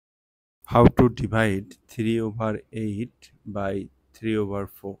how to divide 3 over 8 by 3 over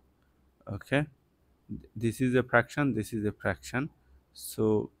 4. Okay, this is a fraction, this is a fraction,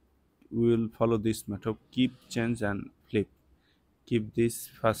 so we will follow this method: keep, change and flip. Keep this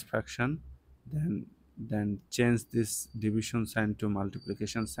first fraction, then change this division sign to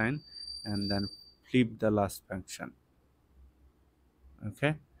multiplication sign, and then flip the last fraction.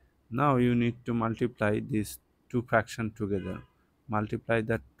 Okay, now you need to multiply these two fractions together. Multiply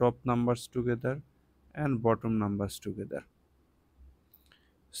the top numbers together and bottom numbers together.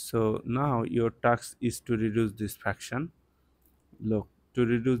 So now your task is to reduce this fraction. Look, to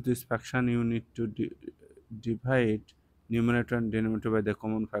reduce this fraction you need to divide numerator and denominator by the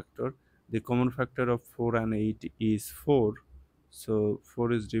common factor. The common factor of 4 and 8 is 4, so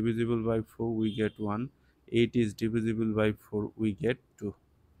 4 is divisible by 4, we get 1. 8 is divisible by 4, we get 2.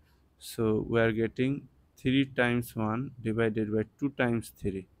 So we are getting 3 times 1 divided by 2 times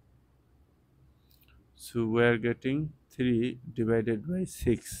 3. So we are getting 3 divided by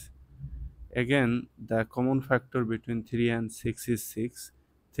 6. Again, the common factor between 3 and 6 is 6.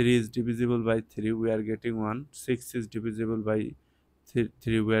 3 is divisible by 3, we are getting 1. 6 is divisible by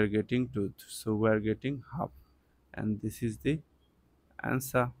 3, we are getting 2. So we are getting half. And this is the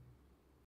answer.